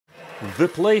The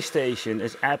PlayStation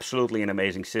is absolutely an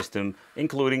amazing system,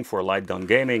 including for light gun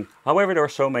gaming. However, there are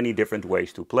so many different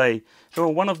ways to play. So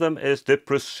one of them is the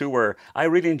Pursuer. I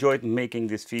really enjoyed making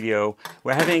this video.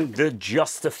 We're having the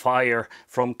Justifier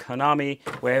from Konami.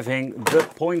 We're having the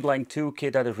Point Blank 2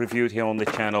 kit that is reviewed here on the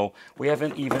channel. We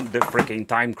haven't even the freaking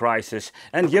Time Crisis.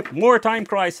 And yep, more Time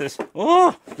Crisis.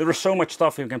 Oh, there is so much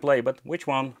stuff you can play, but which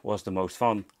one was the most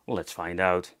fun? Let's find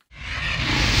out.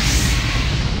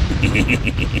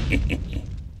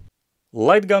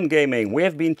 Light gun gaming, we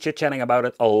have been chit-chatting about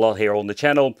it a lot here on the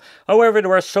channel. However,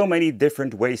 there are so many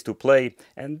different ways to play,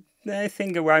 and I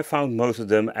think I found most of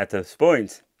them at this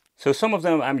point. So some of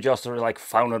them I'm just like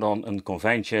founded on a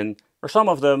convention, or some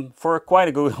of them for quite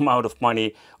a good amount of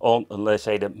money on, let's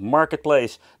say, the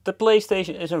marketplace. The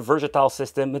PlayStation is a versatile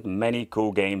system with many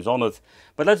cool games on it.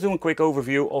 But let's do a quick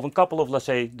overview of a couple of, let's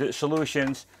say, the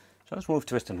solutions. So let's move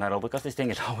Twisted Metal, because this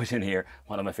thing is always in here,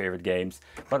 one of my favorite games.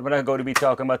 But we're not going to be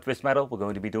talking about Twisted Metal, we're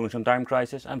going to be doing some Time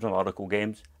Crisis and some other cool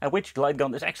games. And which light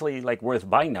gun is actually like worth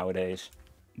buying nowadays.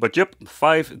 But yep,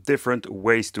 5 different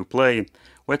ways to play,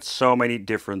 with so many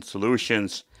different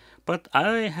solutions. But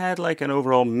I had like an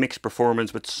overall mixed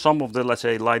performance with some of the, let's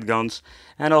say, light guns,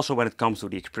 and also when it comes to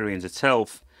the experience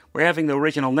itself. We're having the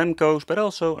original Namco's, but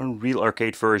also a real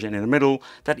arcade version in the middle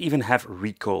that even have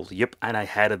recoil. Yep, and I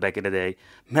had it back in the day.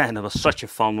 Man, that was such a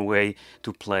fun way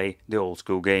to play the old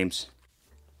school games.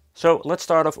 So let's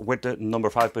start off with the number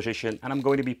 5 position, and I'm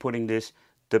going to be putting this,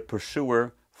 the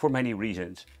Pursuer, for many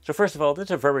reasons. So first of all, this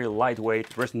is a very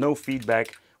lightweight, there's no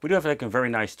feedback. We do have like a very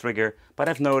nice trigger, but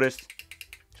I've noticed,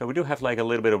 so we do have like a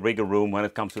little bit of wiggle room when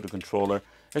it comes to the controller.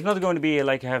 It's not going to be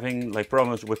like having like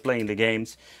problems with playing the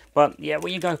games, but yeah,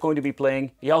 when you're going to be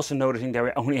playing, you're also noticing that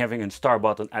we're only having a start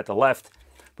button at the left.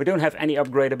 We don't have any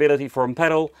upgrade ability for a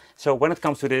pedal, so when it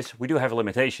comes to this, we do have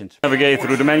limitations. Navigate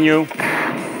through the menu.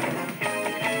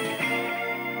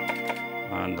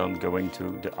 And then going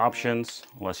to the options.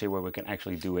 Let's see what we can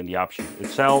actually do in the option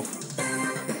itself.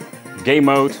 Game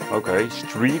mode, okay,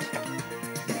 street.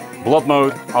 Blood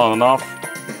mode, on and off.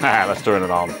 Let's turn it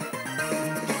on.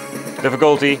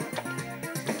 Difficulty.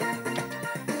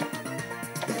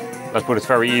 Let's put it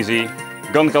very easy.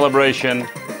 Gun calibration.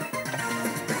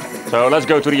 So let's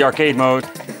go to the arcade mode.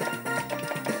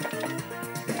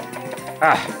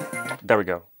 There we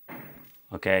go.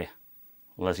 Okay,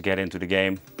 let's get into the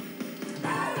game.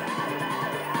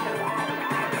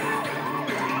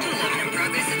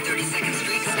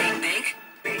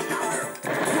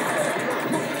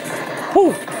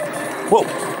 Woo! Whoa!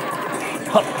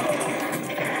 Huh.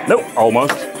 No,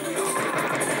 almost.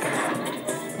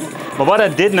 But what I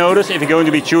did notice, if you're going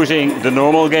to be choosing the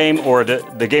normal game or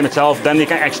the game itself, then you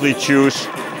can actually choose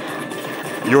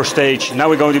your stage. Now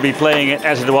we're going to be playing it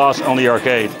as it was on the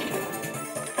arcade.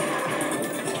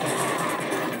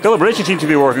 Calibration seems to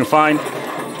be working fine.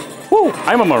 Woo!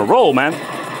 I'm on a roll, man.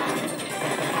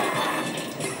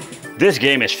 This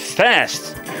game is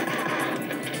fast.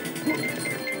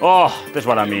 Oh, that's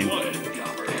what I mean.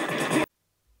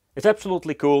 It's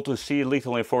absolutely cool to see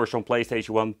Lethal Enforcer on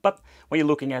PlayStation 1, but when you're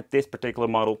looking at this particular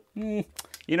model, you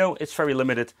know, it's very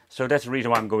limited. So that's the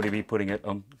reason why I'm going to be putting it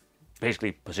on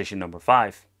basically position number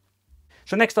 5.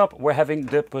 So next up, we're having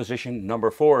the position number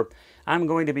 4. I'm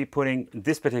going to be putting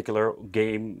this particular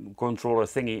game controller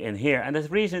thingy in here, and the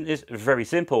reason is very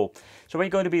simple. So when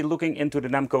you're going to be looking into the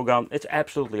Namco gun, it's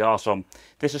absolutely awesome.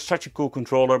 This is such a cool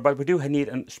controller, but we do need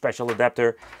a special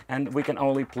adapter, and we can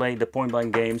only play the point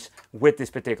blank games with this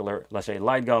particular, let's say,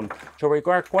 light gun. So we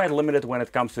are quite limited when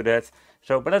it comes to that.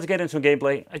 So, but let's get into some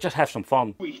gameplay and just have some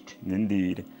fun. Sweet.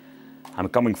 Indeed. I'm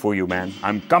coming for you, man.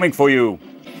 I'm coming for you.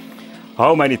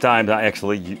 How many times I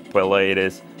actually play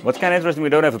this. What's kind of interesting, we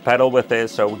don't have a pedal with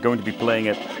this, so we're going to be playing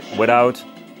it without.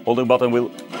 Holding button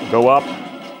will go up.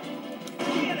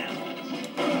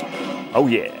 Oh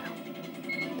yeah.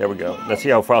 There we go. Let's see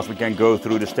how fast we can go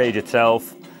through the stage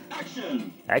itself.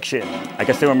 Action! Action! I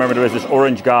can still remember there was this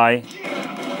orange guy.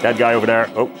 That guy over there.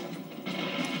 Oh.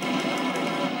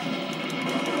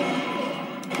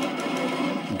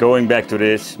 Going back to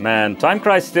this, man. Time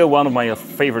Crisis is still one of my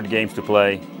favorite games to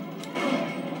play.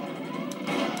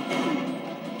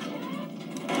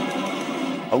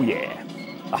 Oh yeah.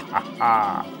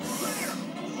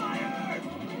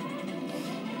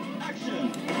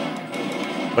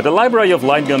 But the library of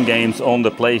light gun games on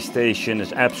the PlayStation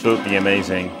is absolutely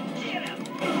amazing.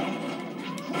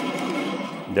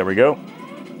 There we go.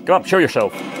 Come on, show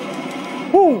yourself.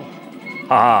 Woo!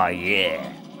 Ah,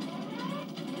 yeah.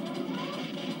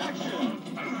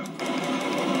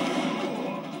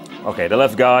 Okay, the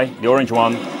left guy, the orange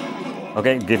one.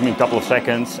 Okay, give me a couple of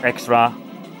seconds extra.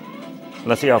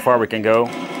 Let's see how far we can go.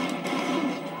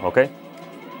 Okay.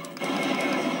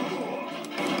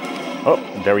 Oh,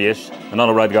 there he is.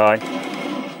 Another red guy.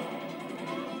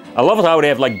 I love it how they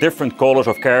have like different colors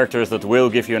of characters that will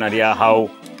give you an idea how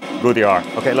good they are.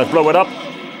 Okay, let's blow it up.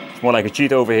 It's more like a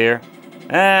cheat over here.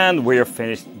 And we're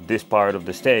finished this part of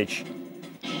the stage.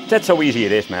 That's how easy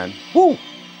it is, man. Woo!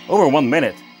 Over 1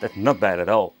 minute. That's not bad at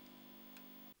all.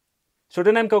 So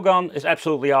the Namco gun is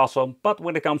absolutely awesome, but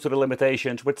when it comes to the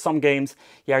limitations with some games,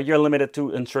 yeah, you're limited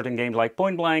to in certain games like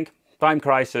Point Blank, Time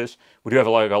Crisis. We do have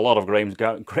like a lot of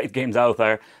great games out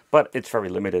there, but it's very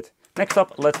limited. Next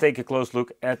up, let's take a close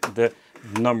look at the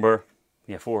number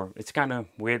 4. It's kind of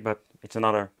weird, but it's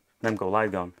another Namco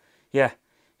light gun. Yeah,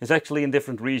 it's actually in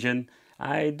different region.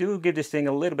 I do give this thing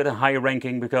a little bit of higher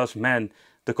ranking because, man,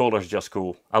 the color is just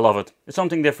cool. I love it. It's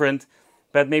something different.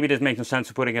 But maybe this makes no sense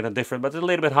for putting it at different, but it's a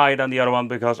little bit higher than the other one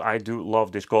because I do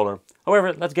love this color.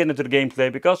 However, let's get into the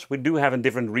gameplay because we do have a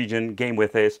different region game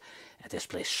with this. And this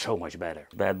plays so much better.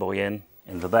 Bad boy in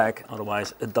the back,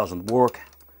 otherwise it doesn't work.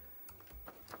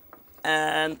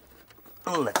 And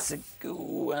let's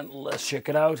go and let's check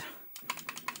it out.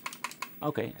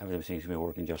 Okay, everything seems to be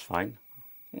working just fine.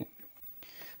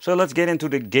 So let's get into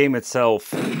the game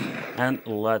itself and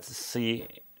let's see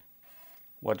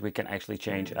what we can actually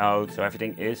change out. So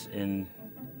everything is in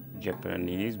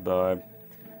Japanese, but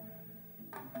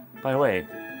by the way,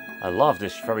 I love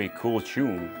this very cool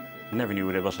tune. Never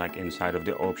knew it was like inside of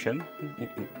the option.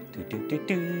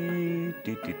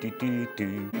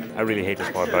 I really hate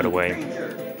this part, by the way.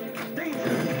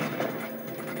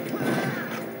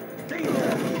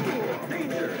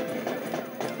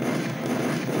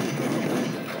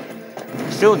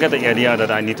 Still get the idea that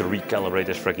I need to recalibrate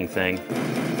this freaking thing.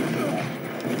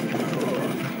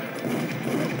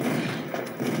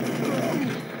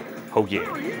 Oh yeah.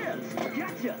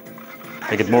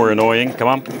 Make it more annoying, come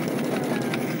on.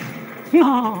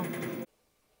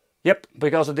 Yep,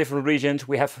 because of different regions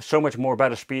we have so much more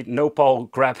better speed, no pole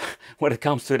crap when it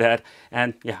comes to that.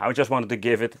 And yeah, I just wanted to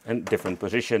give it a different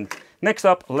position. Next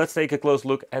up, let's take a close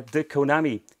look at the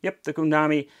Konami. Yep, the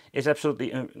Konami is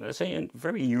absolutely, let's say, a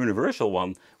very universal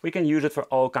one. We can use it for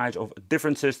all kinds of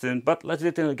different systems, but let's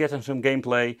get into some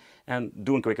gameplay and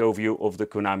do a quick overview of the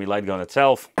Konami light gun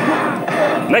itself.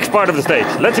 Next part of the stage,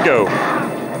 let's go.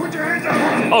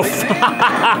 Oh,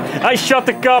 I shot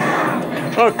the cup.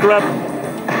 Oh crap.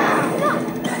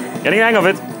 Getting the hang of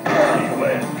it.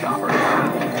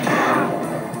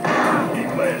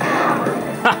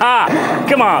 Haha!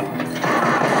 Come on!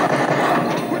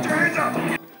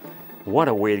 What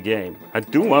a weird game. I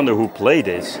do wonder who played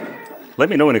this. Let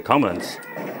me know in the comments.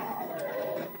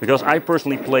 Because I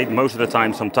personally played most of the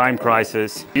time some Time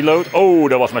Crisis. Reload. Oh,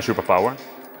 that was my superpower.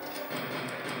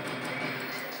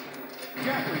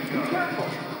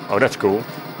 Oh, that's cool.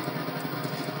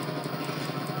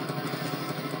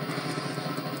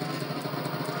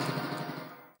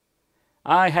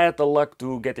 I had the luck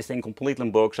to get this thing completely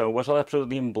unboxed, so I was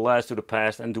absolutely in blast to the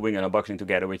past and doing an unboxing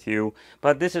together with you.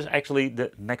 But this is actually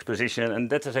the next position, and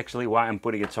that is actually why I'm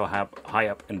putting it so high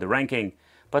up in the ranking.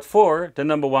 But for the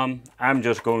number 1, I'm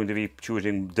just going to be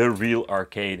choosing the real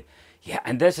arcade. Yeah,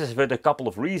 and this is with a couple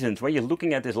of reasons. When you're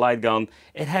looking at this light gun,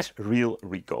 it has real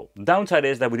recoil. The downside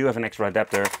is that we do have an extra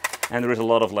adapter, and there is a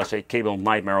lot of, let's say, cable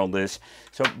nightmare on this.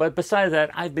 So, but besides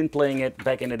that, I've been playing it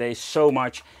back in the day so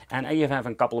much, and you have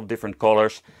a couple of different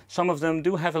colors. Some of them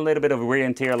do have a little bit of wear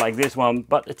and tear like this one,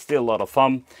 but it's still a lot of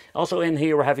fun. Also in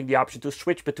here we're having the option to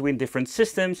switch between different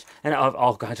systems, and I have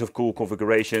all kinds of cool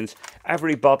configurations.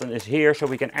 Every button is here, so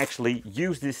we can actually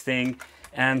use this thing.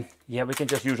 And yeah, we can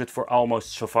just use it for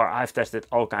almost, so far I've tested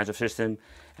all kinds of systems.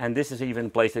 And this is even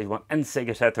PlayStation 1 and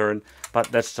Sega Saturn, but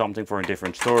that's something for a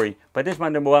different story. But this is my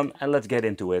number 1, and let's get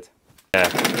into it. Yeah.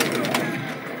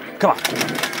 Come on.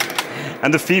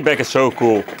 And the feedback is so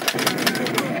cool.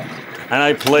 And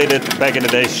I played it back in the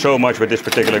day so much with this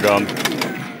particular gun.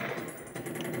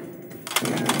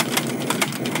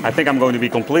 I think I'm going to be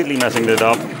completely messing this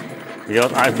up,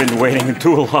 because I've been waiting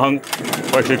too long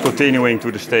for actually continuing to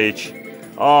the stage.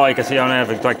 Oh, you can see I only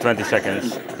have like 20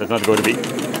 seconds. That's not going to be.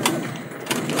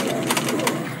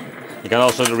 You can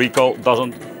also, the recoil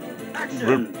doesn't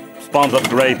responds up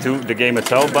great to the game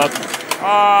itself, but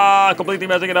completely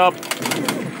messing it up.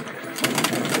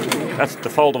 That's the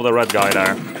fault of the red guy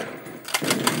there.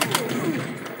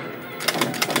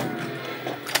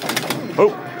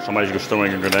 Oh, somebody's just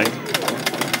throwing a grenade.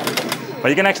 But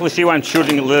you can actually see when I'm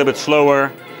shooting a little bit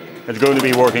slower, it's going to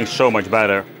be working so much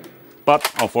better.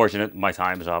 But unfortunately, my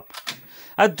time is up.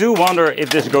 I do wonder if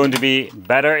this is going to be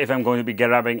better, if I'm going to be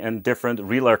grabbing a different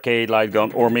real arcade light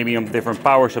gun or maybe a different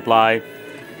power supply.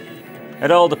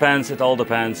 It all depends,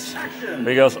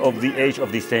 because of the age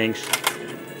of these things.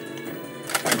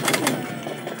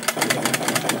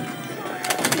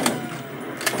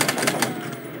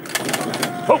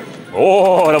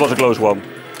 Oh, that was a close one.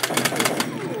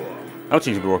 Now it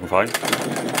seems to be working fine.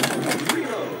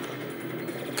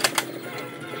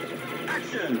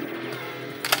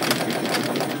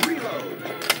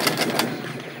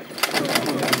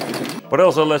 But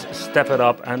also let's step it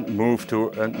up and move to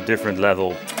a different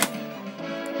level.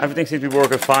 Everything seems to be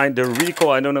working fine. The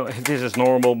recoil, I don't know if this is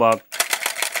normal, but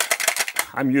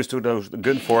I'm used to those. The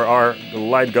gun 4R, the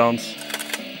light guns.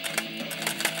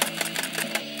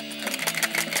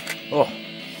 Oh,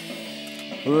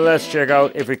 let's check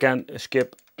out if we can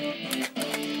skip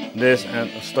this and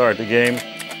start the game.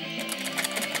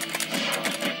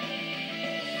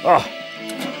 Oh,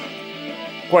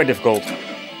 quite difficult.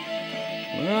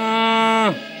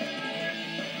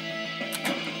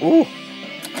 Ooh.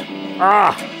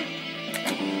 Ah.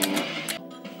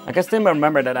 I can still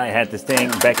remember that I had this thing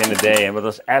back in the day and it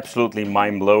was absolutely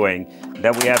mind-blowing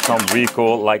that we have some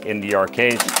recoil like in the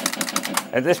arcades.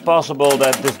 It is possible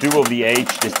that this due of the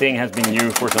age, this thing has been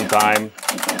used for some time.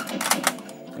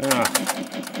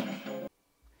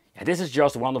 Yeah, this is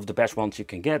just one of the best ones you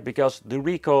can get because the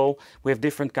recoil, we have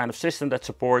different kind of system that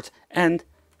supports, and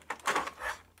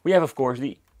we have of course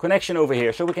the connection over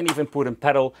here, so we can even put in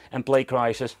pedal and play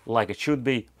Crysis like it should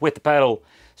be with the pedal.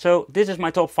 So this is my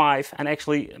top 5, and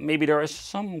actually maybe there are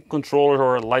some controllers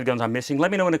or light guns I'm missing. Let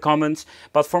me know in the comments,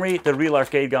 but for me the real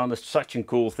arcade gun is such a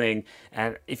cool thing,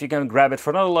 and if you can grab it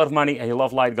for not a lot of money and you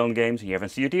love light gun games, you haven't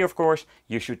seen it here of course,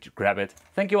 you should grab it.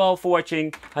 Thank you all for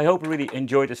watching. I hope you really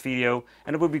enjoyed this video,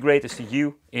 and it would be great to see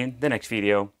you in the next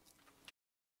video.